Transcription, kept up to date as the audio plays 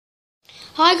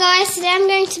Hi guys, today I'm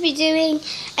going to be doing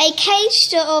a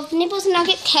cage of Nibbles and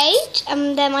Nuggets cage.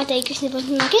 They're my degus Nibbles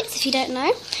and Nuggets, if you don't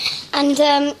know. And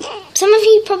some of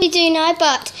you probably do know,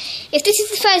 but if this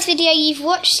is the first video you've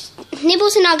watched,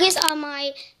 Nibbles and Nuggets are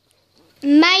my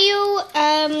male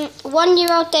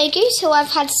 1-year-old degus who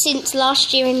I've had since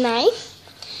last year in May.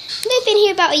 They've been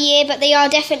here about a year, but they are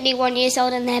definitely 1 year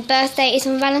old and their birthday is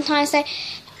on Valentine's Day.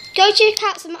 Go check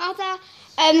out some other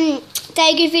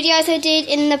degus videos I did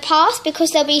in the past, because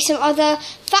there'll be some other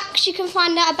facts you can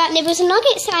find out about Nibbles and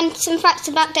Nuggets and some facts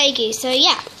about degus. So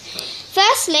yeah,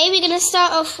 firstly we're going to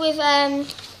start off with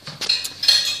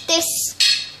this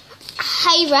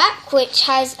hay rack, which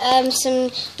has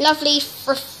some lovely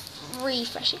fresh hay.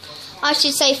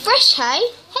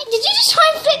 Hey, did you just try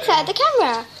and flick that at the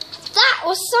camera? That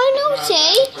was so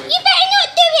naughty. You better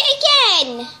not do it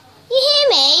again. You hear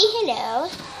me? Hello.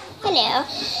 Hello.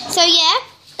 So yeah,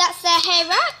 that's their hay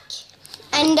rack,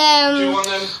 and do you want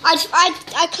them? I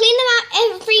clean them out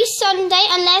every Sunday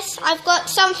unless I've got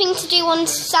something to do on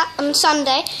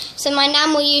Sunday. So my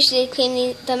nan will usually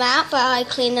clean them out, but I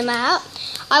clean them out.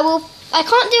 I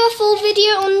can't do a full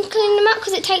video on cleaning them out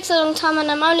because it takes a long time, and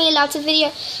I'm only allowed to video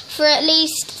for at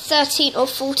least 13 or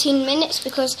 14 minutes,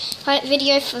 because if I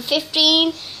video for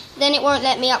 15, then it won't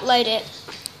let me upload it.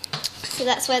 So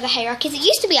that's where the hay rack is. It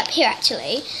used to be up here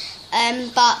actually.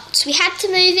 But we had to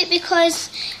move it because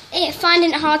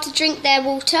finding it hard to drink their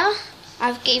water.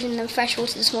 I've given them fresh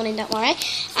water this morning, don't worry.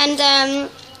 And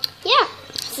yeah,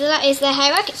 so that is their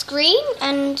hay rack. It's green,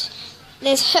 and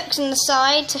there's hooks on the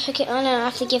side to hook it on, and I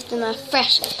have to give them a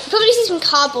fresh. You probably see some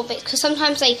cardboard bits because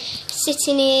sometimes they sit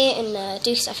in it and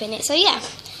do stuff in it. So yeah,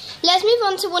 let's move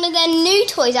on to one of their new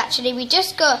toys. Actually, we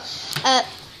just got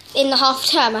in the half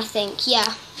term, I think.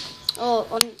 Yeah. Or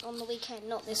on the weekend,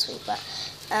 not this week, but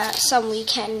some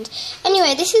weekend.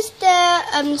 Anyway, this is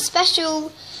the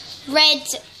special red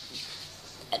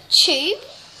tube.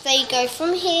 They go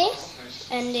from here,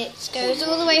 and it goes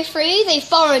all the way through. They've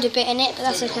borrowed a bit in it, but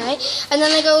that's okay. And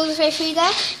then they go all the way through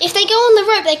there. If they go on the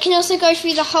rope, they can also go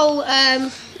through the hole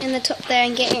in the top there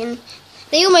and get in.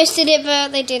 They almost did it,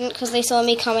 but they didn't because they saw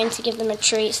me coming to give them a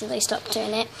treat, so they stopped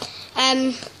doing it.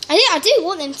 I do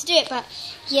want them to do it, but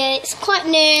yeah, it's quite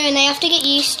new and they have to get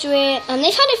used to it, and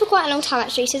they've had it for quite a long time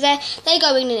actually, so they're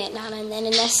going in it now and then,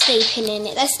 and they're sleeping in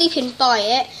it. They're sleeping by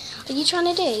it. Are you trying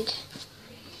to dig?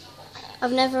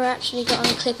 I've never actually got on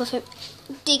a clip of him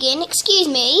digging. Excuse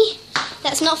me,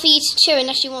 that's not for you to chew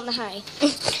unless you want the hay.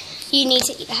 You need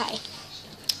to eat the hay.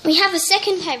 We have a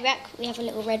second hay rack. We have a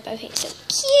little red bow here, so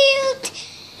cute.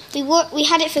 We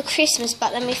had it for Christmas,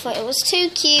 but then we thought it was too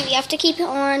cute. We have to keep it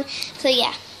on. So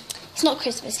yeah, it's not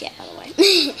Christmas yet, by the way.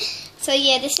 So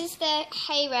yeah, this is the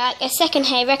hay rack, a second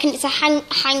hay rack, and it's a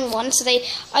hang one. So they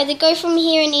either go from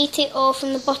here and eat it, or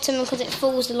from the bottom, because it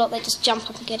falls a lot, they just jump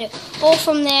up and get it. Or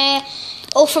from there,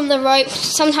 or from the rope.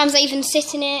 Sometimes they even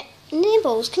sit in it.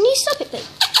 Nibbles, can you stop it, please?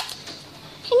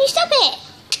 Can you stop it?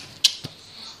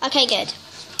 Okay, good.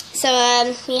 So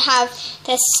we have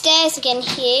the stairs again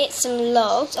here, some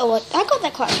logs. Oh, I got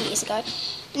that quite a few years ago.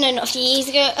 No, not a few years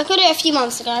ago. I got it a few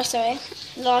months ago, sorry.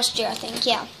 Last year, I think,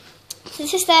 yeah. So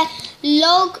this is their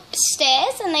log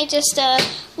stairs, and they just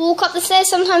walk up the stairs.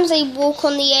 Sometimes they walk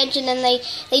on the edge, and then they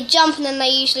jump, and then they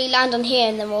usually land on here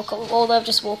and then walk up, or they'll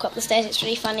just walk up the stairs. It's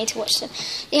really funny to watch them.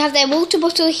 They have their water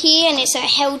bottle here, and it's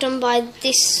held on by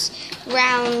this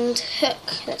round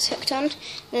hook that's hooked on.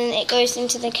 Then it goes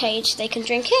into the cage, they can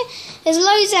drink it. There's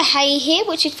loads of hay here,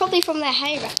 which is probably from their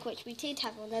hay rack, which we did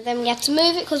have on there. Then we had to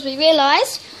move it because we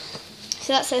realised.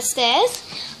 So that's their stairs.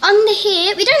 Under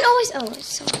here, we don't always... Oh,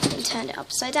 someone turned it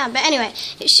upside down. But anyway,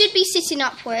 it should be sitting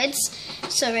upwards.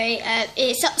 Sorry,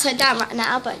 it's upside down right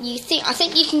now, but I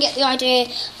think you can get the idea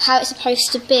of how it's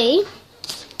supposed to be.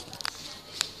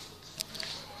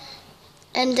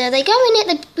 And they go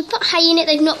in it, we put hay in it,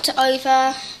 they've knocked it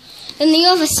over. And the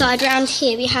other side, round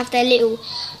here, we have their little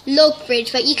log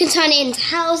bridge, but you can turn it into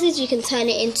houses, you can turn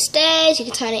it into stairs, you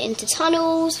can turn it into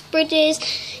tunnels, bridges.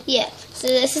 Yeah, so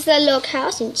this is their log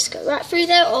house. You can just go right through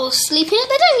there or sleep in it.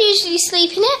 They don't usually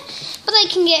sleep in it, but they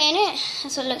can get in it.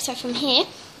 That's what it looks like from here.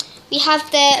 We have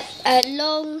their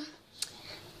long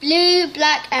blue,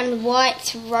 black and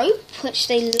white rope, which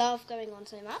they love going on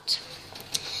so much.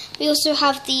 We also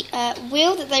have the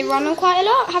wheel that they run on quite a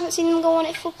lot. I haven't seen them go on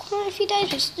it for quite a few days,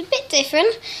 which is a bit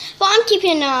different. But I'm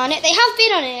keeping an eye on it. They have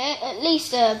been on it at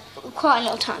least quite a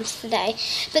lot of times today.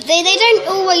 But they don't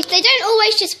always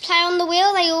just play on the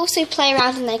wheel. They also play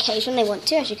around in their cage when they want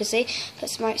to, as you can see. Put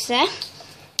smokes there.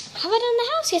 Have I done the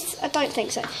house? Yes, I don't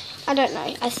think so. I don't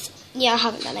know. Yeah, I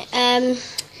haven't done it.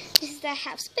 This is their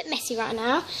house. A bit messy right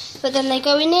now, but then they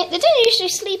go in it. They don't usually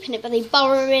sleep in it, but they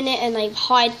burrow in it and they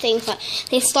hide things. Like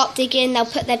they start digging, they'll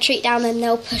put their treat down, and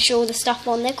they'll push all the stuff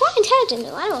on. They're quite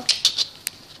intelligent. Wow.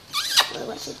 I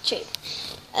went for the treat.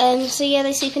 So yeah,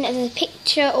 they sleep in it. There's a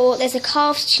picture, or there's a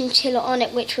carved chinchilla on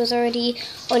it, which was already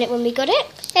on it when we got it.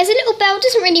 There's a little bell.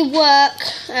 Doesn't really work.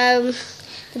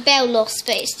 The bell lost,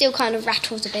 but it still kind of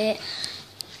rattles a bit.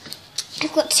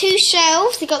 I've got 2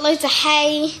 shelves. They've got loads of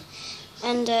hay.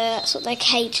 And that's what their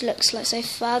cage looks like so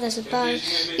far. There's a bow.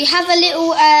 We have a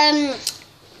little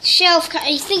shelf.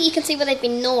 I think you can see where they've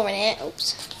been gnawing it.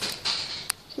 Oops.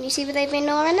 Can you see where they've been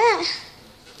gnawing it?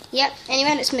 Yep.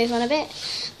 Anyway, let's move on a bit.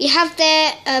 We have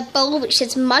their bowl which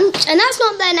says Munch. And that's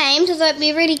not their name, so that'd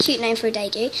be a really cute name for a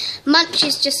Degu. Munch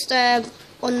is just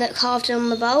carved on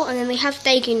the bowl, and then we have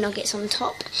Degu Nuggets on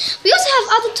top. We also have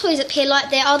other toys up here, like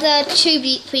their other tube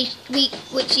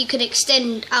which you could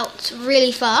extend out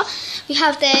really far. We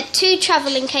have their 2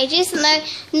 travelling cages, and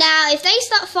now if they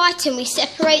start fighting, we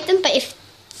separate them. But if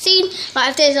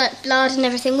there's like blood and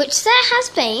everything, which there has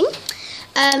been,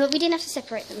 but we didn't have to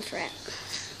separate them for it.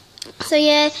 So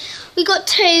yeah, we got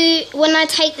 2 when I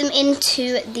take them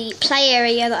into the play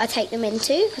area that I take them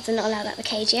into, because they're not allowed out the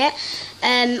cage yet.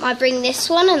 I bring this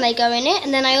one and they go in it,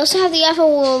 and then I also have the other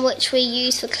one which we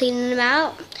use for cleaning them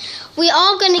out. We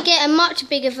are going to get a much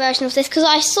bigger version of this, because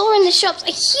I saw in the shops a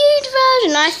huge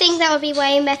version. I think that would be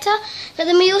way better. But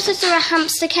then we also saw a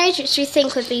hamster cage which we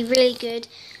think would be really good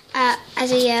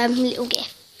as a little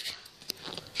gift.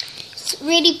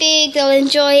 Really big, they'll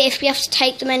enjoy it if we have to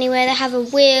take them anywhere. They have a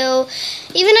wheel.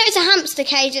 Even though it's a hamster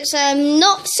cage, it's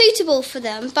not suitable for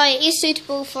them, but it is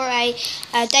suitable for a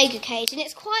Degu cage, and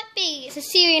it's quite big. It's a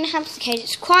Syrian hamster cage.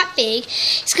 It's quite big.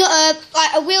 It's got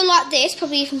a wheel like this,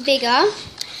 probably even bigger.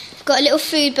 Got a little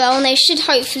food bowl, and they should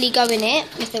hopefully go in it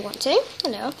if they want to.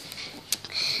 Hello.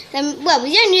 Well,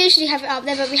 we don't usually have it up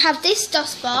there, but we have this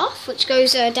dust bath, which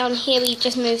goes down here. We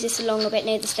just move this along a bit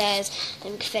near the stairs,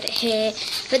 and we can fit it here.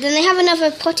 But then they have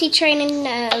another potty training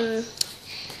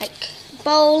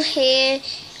bowl here,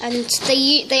 and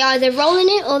they either roll in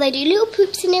it or they do little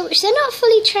poops in it, which they're not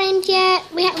fully trained yet.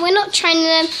 We're not training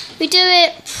them. We do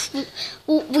it.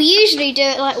 We usually do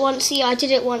it like once a year. I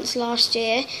did it once last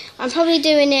year. I'm probably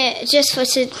doing it just for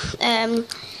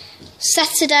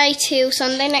Saturday till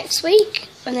Sunday next week.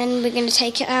 And then we're going to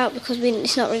take it out because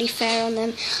it's not really fair on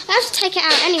them. I have to take it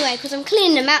out anyway because I'm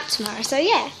cleaning them out tomorrow. So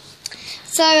yeah.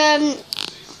 So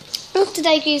after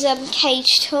Degu's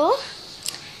cage tour,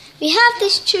 we have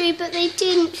this tube, but they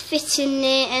didn't fit in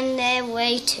it, and they're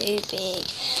way too big.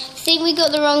 I think we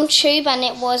got the wrong tube, and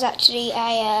it was actually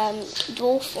a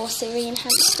dwarf or Syrian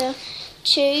hamster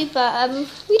tube. But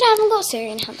we haven't got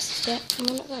Syrian hamsters yet, and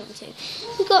we're not going to.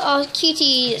 We've got our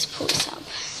cutie. Let's pull this up.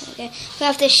 There we go. We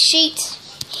have this sheet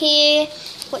here,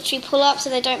 which we pull up so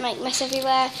they don't make mess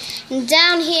everywhere. And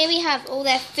down here we have all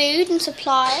their food and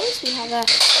supplies. We have a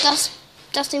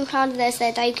dusting plant. There's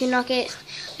their Degu Nuggets.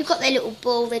 We've got their little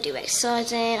ball. They do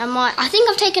exercising. I think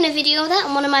I've taken a video of that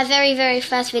on one of my very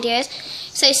first videos.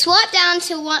 So swipe down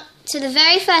to one of the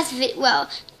very first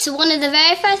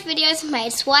videos I've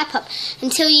made. Swipe up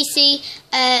until you see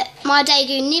my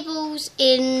Degu Nibbles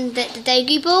in the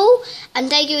Degu ball,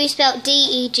 and Degu is spelled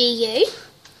D-E-G-U.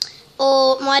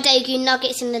 Or my Degu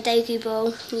Nuggets in the Degu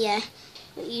ball. Yeah,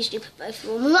 I usually put both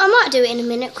of them. I might do it in a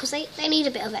minute because they need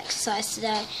a bit of exercise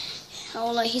today.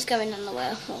 Although he's going on the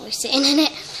wheel while we're sitting in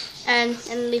it. And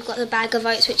we've got the bag of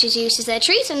oats, which is used as their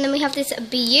treats. And then we have this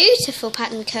beautiful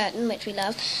patterned curtain, which we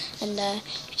love. And you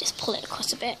just pull it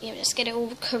across a bit. You just get it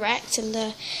all correct. And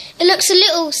it looks a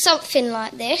little something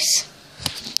like this.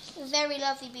 A very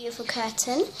lovely, beautiful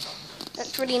curtain.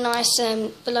 That's really nice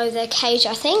below their cage,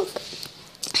 I think.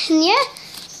 And yeah,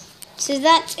 so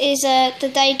that is the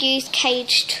Degu's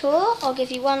cage tour. I'll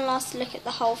give you one last look at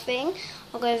the whole thing.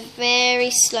 I'll go very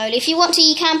slowly. If you want to,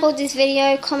 you can pause this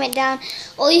video, comment down,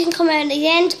 or you can comment at the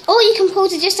end, or you can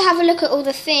pause it just to have a look at all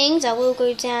the things. I will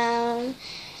go down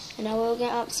and I will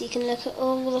get up so you can look at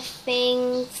all the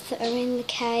things that are in the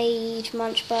cage,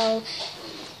 munch bowl,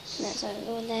 and that's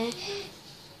all there.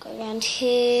 Go around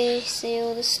here, see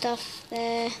all the stuff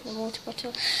there, the water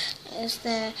bottle. There's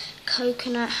the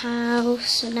coconut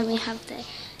house, and then we have the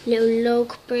little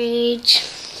log bridge.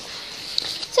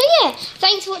 So yeah,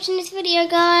 thanks for watching this video,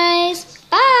 guys.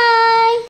 Bye!